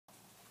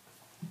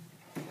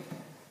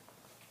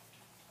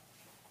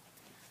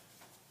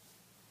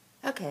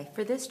Okay,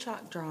 for this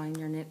chalk drawing,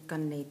 you're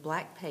going to need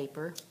black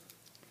paper,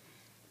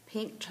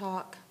 pink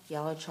chalk,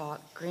 yellow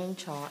chalk, green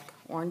chalk,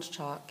 orange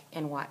chalk,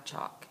 and white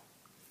chalk.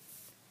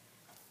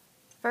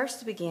 First,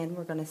 to begin,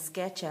 we're going to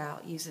sketch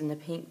out, using the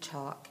pink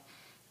chalk,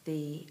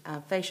 the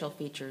facial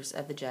features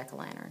of the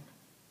jack-o'-lantern.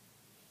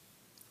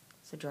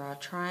 So draw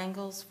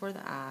triangles for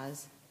the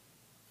eyes,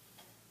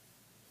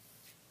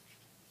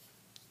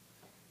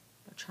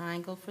 a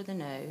triangle for the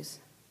nose,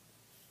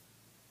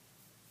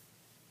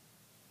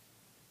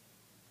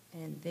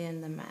 and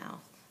then the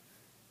mouth.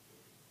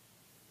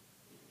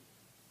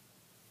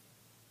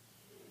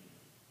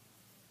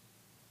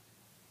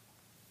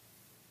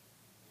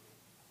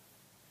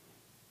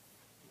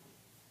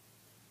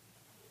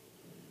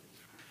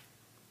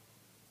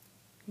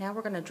 Now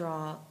we're going to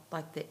draw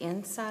like the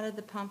inside of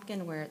the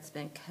pumpkin where it's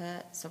been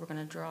cut. So we're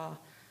going to draw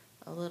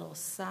a little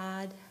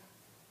side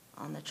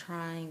on the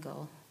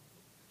triangle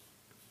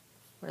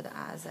where the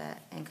eye's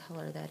at and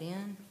color that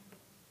in.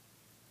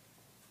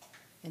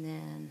 And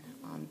then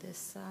on this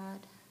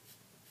side,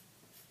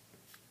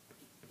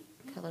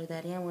 color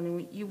that in.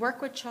 When you work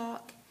with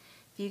chalk,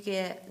 if you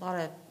get a lot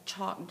of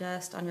chalk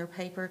dust on your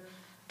paper,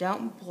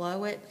 don't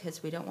blow it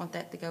because we don't want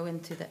that to go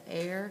into the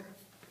air.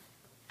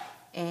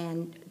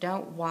 And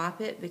don't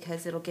wipe it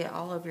because it'll get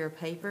all over your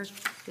paper.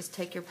 Just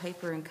take your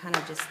paper and kind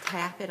of just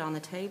tap it on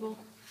the table.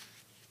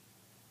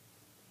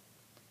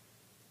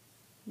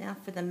 Now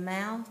for the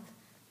mouth,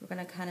 we're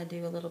going to kind of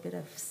do a little bit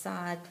of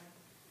side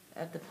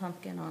of the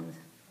pumpkin on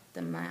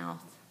the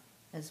mouth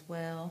as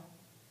well.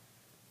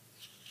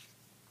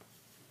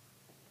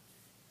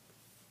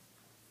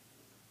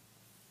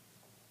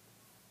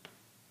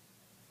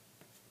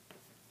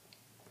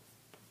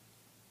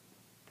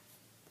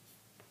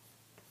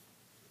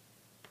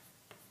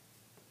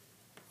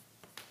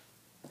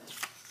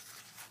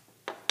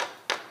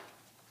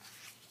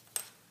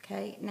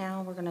 Okay,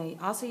 now we're going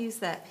to also use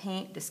that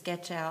paint to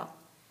sketch out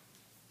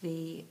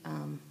the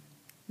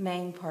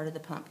main part of the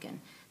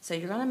pumpkin. So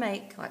you're going to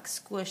make like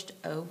squished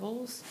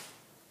ovals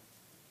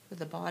for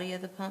the body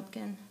of the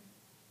pumpkin.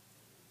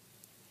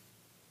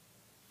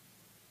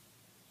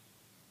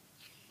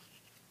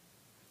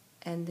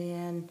 And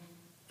then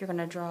you're going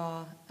to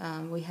draw,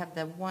 we have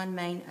the one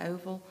main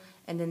oval,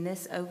 and then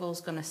this oval is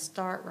going to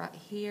start right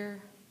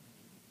here.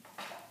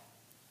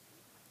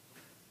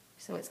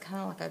 So it's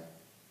kind of like a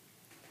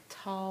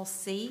tall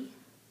C,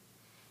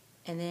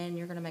 and then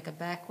you're going to make a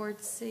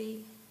backward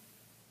C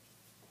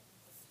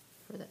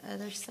for the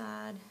other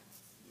side,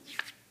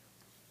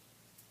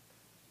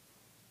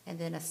 and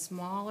then a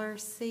smaller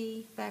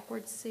C,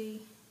 backward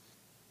C,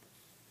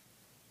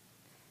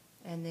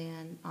 and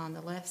then on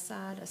the left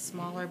side a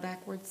smaller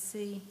backward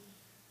C,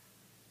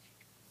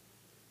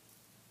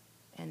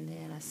 and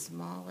then a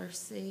smaller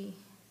C,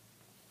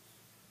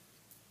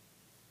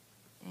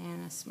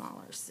 and a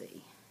smaller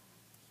C.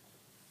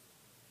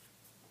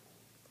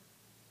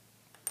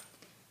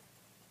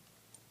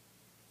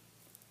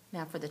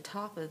 Now for the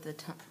top of the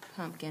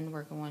pumpkin,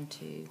 we're going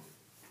to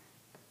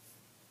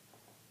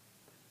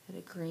put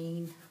a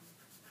green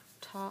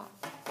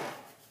top,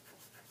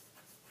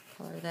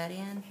 color that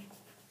in.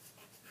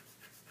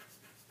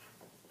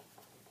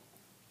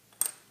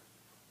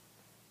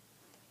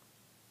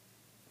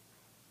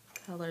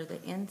 Color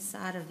the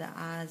inside of the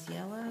eyes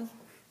yellow.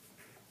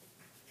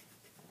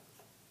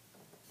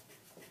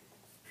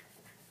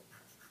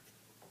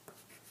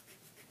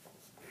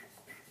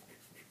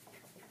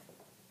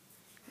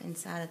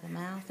 Inside of the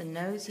mouth and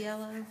nose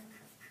yellow.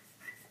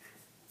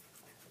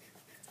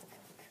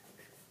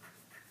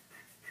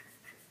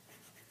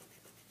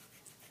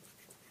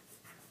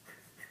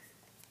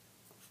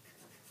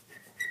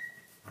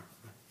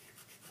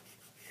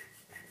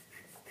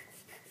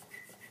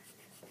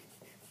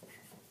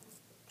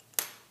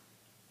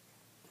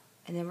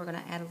 And then we're going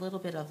to add a little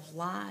bit of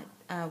light,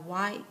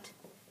 white,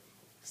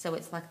 so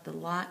it's like the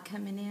light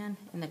coming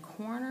in the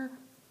corner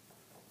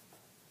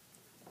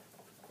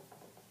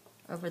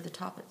over the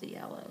top of the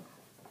yellow.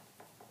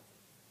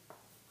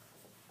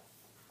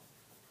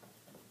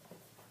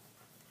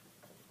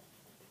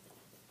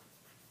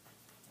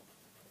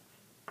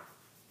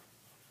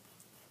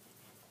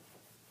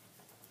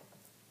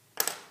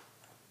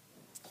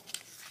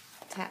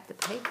 Tap the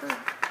paper.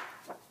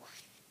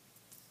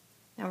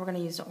 Now we're going to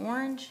use the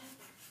orange.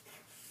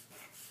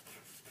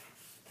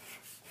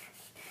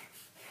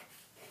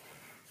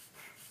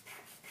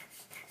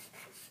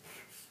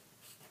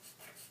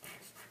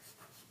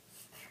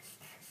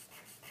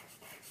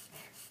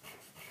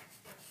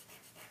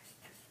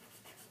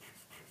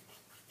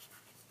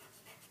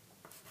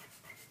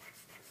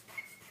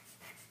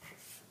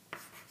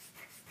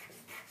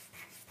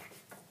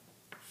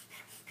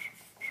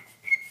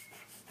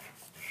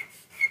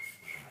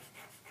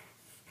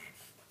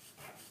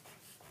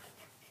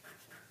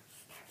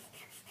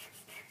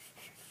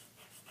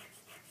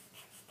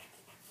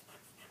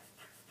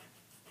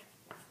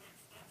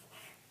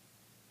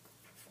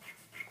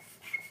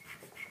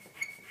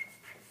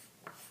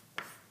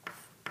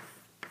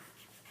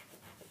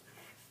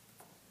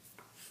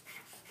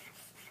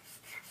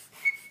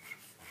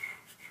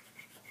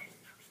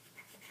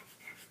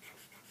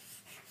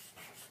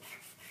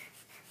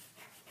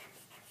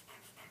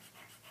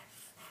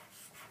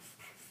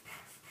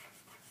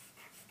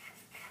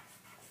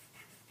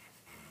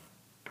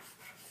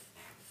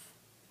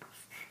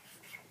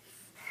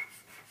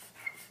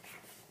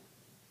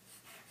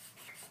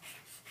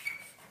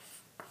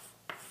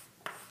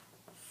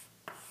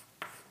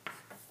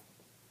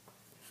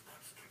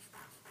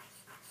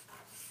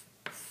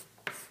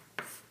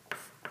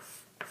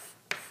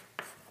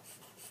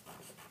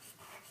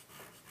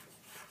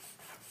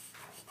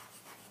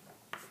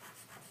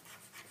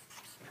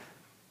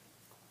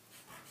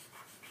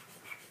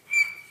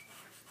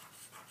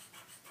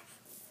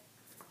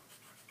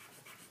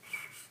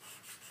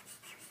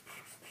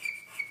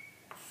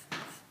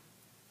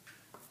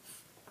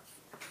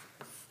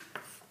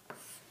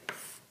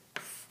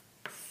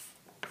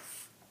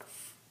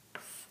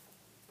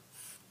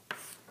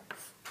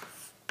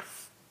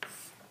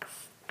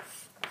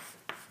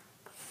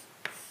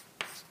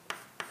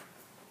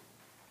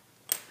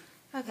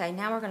 Okay,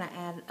 now we're going to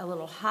add a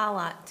little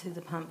highlight to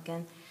the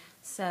pumpkin.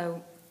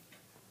 So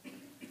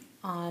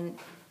on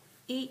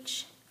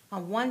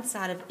one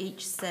side of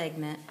each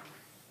segment,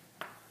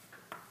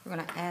 we're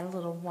going to add a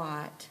little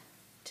white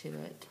to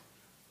it.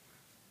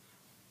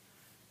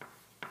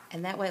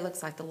 And that way it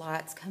looks like the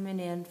light's coming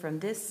in from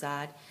this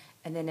side,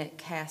 and then it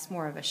casts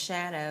more of a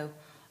shadow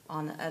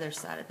on the other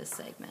side of the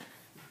segment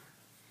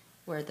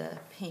where the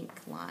pink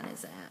line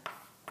is at.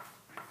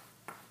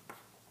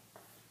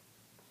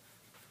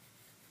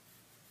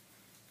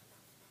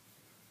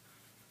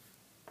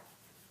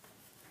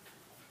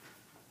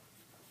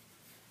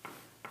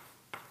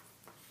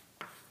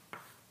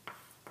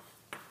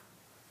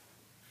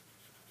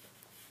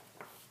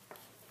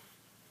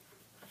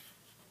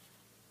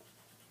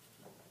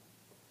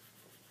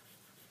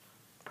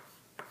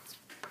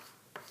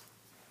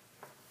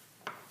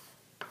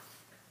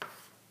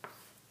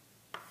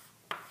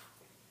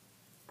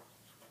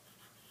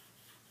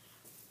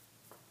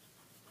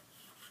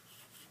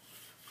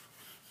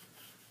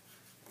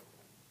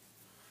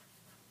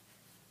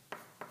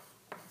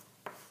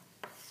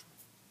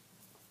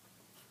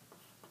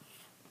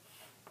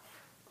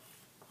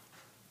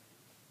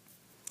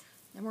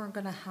 And we're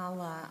going to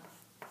highlight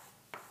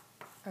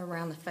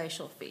around the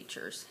facial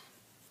features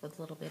with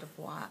a little bit of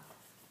white.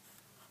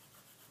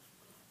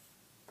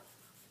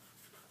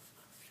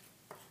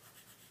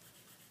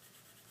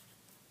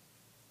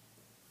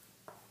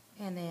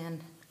 And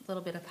then a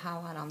little bit of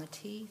highlight on the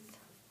teeth.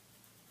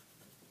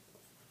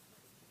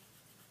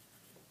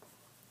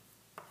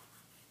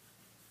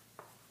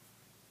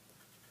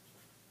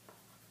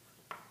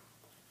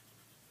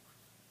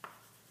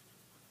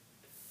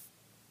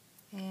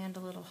 And a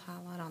little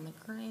highlight on the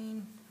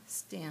green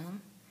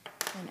stem,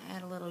 and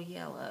add a little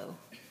yellow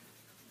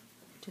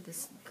to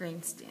this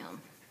green stem.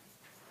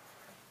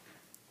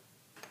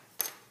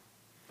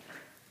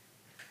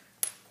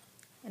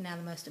 And now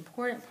the most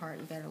important part,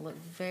 you got to look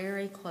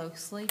very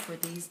closely for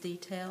these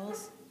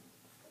details.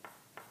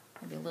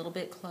 Maybe a little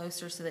bit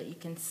closer so that you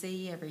can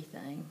see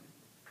everything.